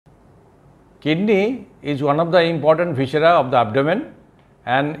Kidney is one of the important viscera of the abdomen,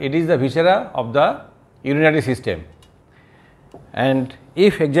 and it is the viscera of the urinary system. And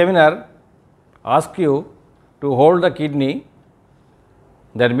if examiner asks you to hold the kidney,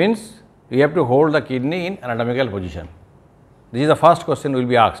 that means you have to hold the kidney in anatomical position. This is the first question will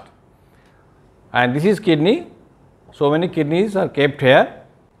be asked. And this is kidney. So many kidneys are kept here.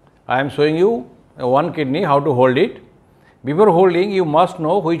 I am showing you one kidney, how to hold it. Before holding, you must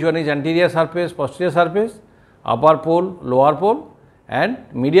know which one is anterior surface, posterior surface, upper pole, lower pole, and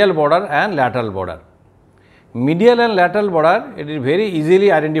medial border and lateral border. Medial and lateral border, it is very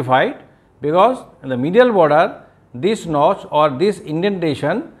easily identified, because in the medial border, this notch or this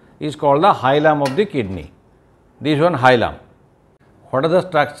indentation is called the hilum of the kidney. This one hilum. What are the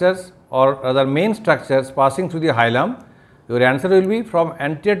structures or other main structures passing through the hilum? Your answer will be from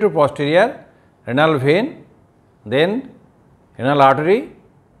anterior to posterior, renal vein, then renal artery,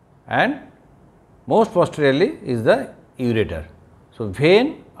 and most posteriorly is the ureter. So,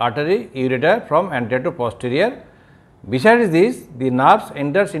 vein, artery, ureter from anterior to posterior. Besides this, the nerves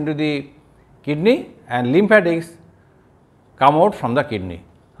enters into the kidney and lymphatics come out from the kidney.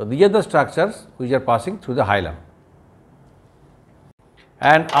 So, these are the structures which are passing through the hilum.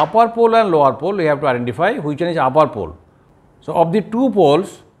 And upper pole and lower pole, we have to identify which one is upper pole. So, of the two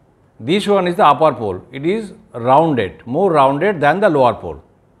poles, this one is the upper pole. It is rounded, more rounded than the lower pole,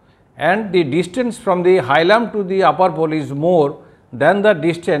 and the distance from the hilum to the upper pole is more than the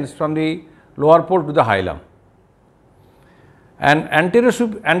distance from the lower pole to the hilum. And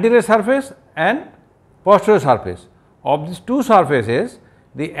anterior surface and posterior surface. Of these two surfaces,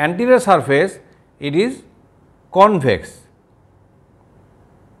 the anterior surface, it is convex.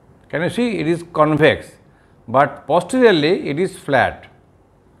 Can you see? It is convex, but posteriorly it is flat.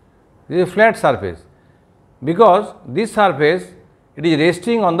 This is a flat surface, because this surface, it is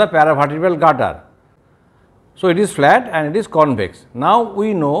resting on the paravertebral gutter. So, it is flat and it is convex. Now,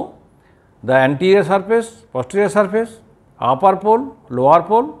 we know the anterior surface, posterior surface, upper pole, lower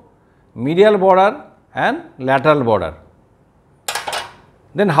pole, medial border and lateral border.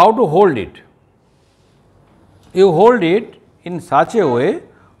 Then how to hold it? You hold it in such a way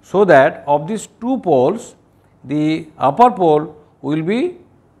so that of these two poles, the upper pole will be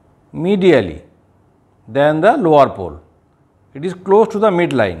medially than the lower pole. It is close to the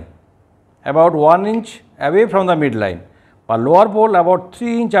midline, about 1 inch away from the midline, but lower pole about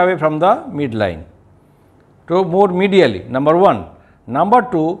 3 inch away from the midline. So, more medially, number 1. Number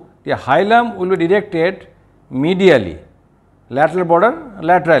 2, the hilum will be directed medially, lateral border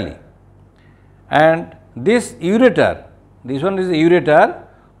laterally, and this ureter, this one is the ureter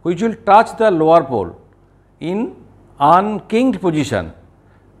which will touch the lower pole in unkinked position.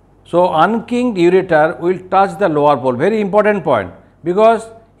 So, unkinked ureter will touch the lower pole, very important point, because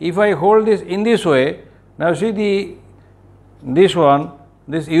if I hold this in this way, now see this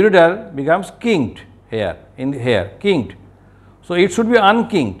ureter becomes kinked here, kinked. So, it should be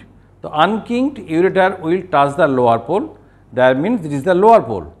unkinked. The unkinked ureter will touch the lower pole, that means this is the lower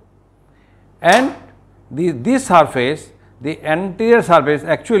pole, and this surface, the anterior surface,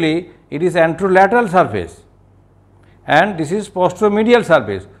 actually it is anterolateral surface and this is posteromedial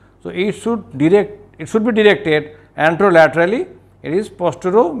surface. So, it should be directed anterolaterally, it is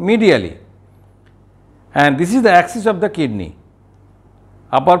posteromedially, and this is the axis of the kidney,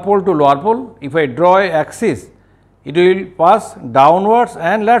 upper pole to lower pole. If I draw a axis, it will pass downwards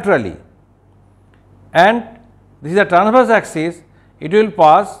and laterally, and this is a transverse axis, it will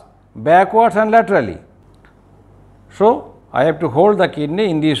pass backwards and laterally. So, I have to hold the kidney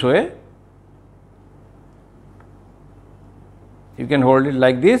in this way. You can hold it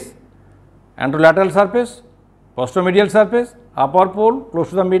like this: anterolateral surface, posteromedial surface, upper pole close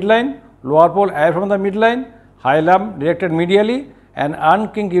to the midline, lower pole away from the midline, hilum directed medially, and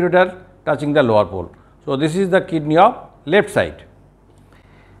unkinked ureter touching the lower pole. So, this is the kidney of left side.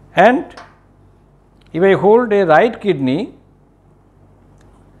 And if I hold a right kidney,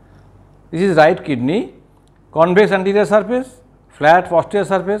 this is right kidney, convex anterior surface, flat posterior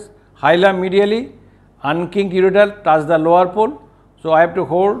surface, hilum medially, unkinked ureter touch the lower pole. So, I have to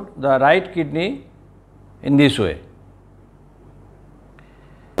hold the right kidney in this way.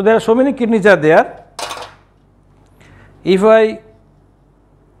 So, there are so many kidneys are there. If I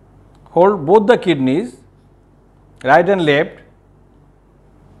hold both the kidneys, right and left,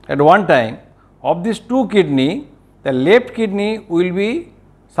 at one time, of these two kidney, the left kidney will be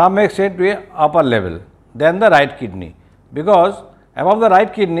some extent to a upper level than the right kidney, because above the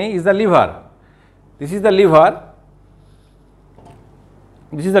right kidney is the liver. This is the liver.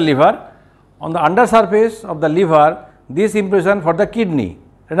 This is the liver. On the under surface of the liver, this impression for the kidney,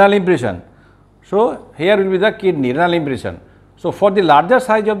 renal impression. So, here will be the kidney, renal impression. So, for the larger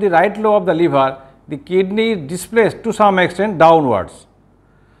size of the right lobe of the liver, the kidney is displaced to some extent downwards.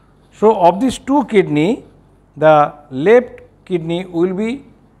 So, of these two kidney, the left kidney will be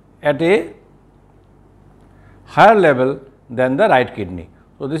at a higher level than the right kidney.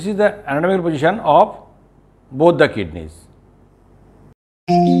 So, this is the anatomical position of both the kidneys.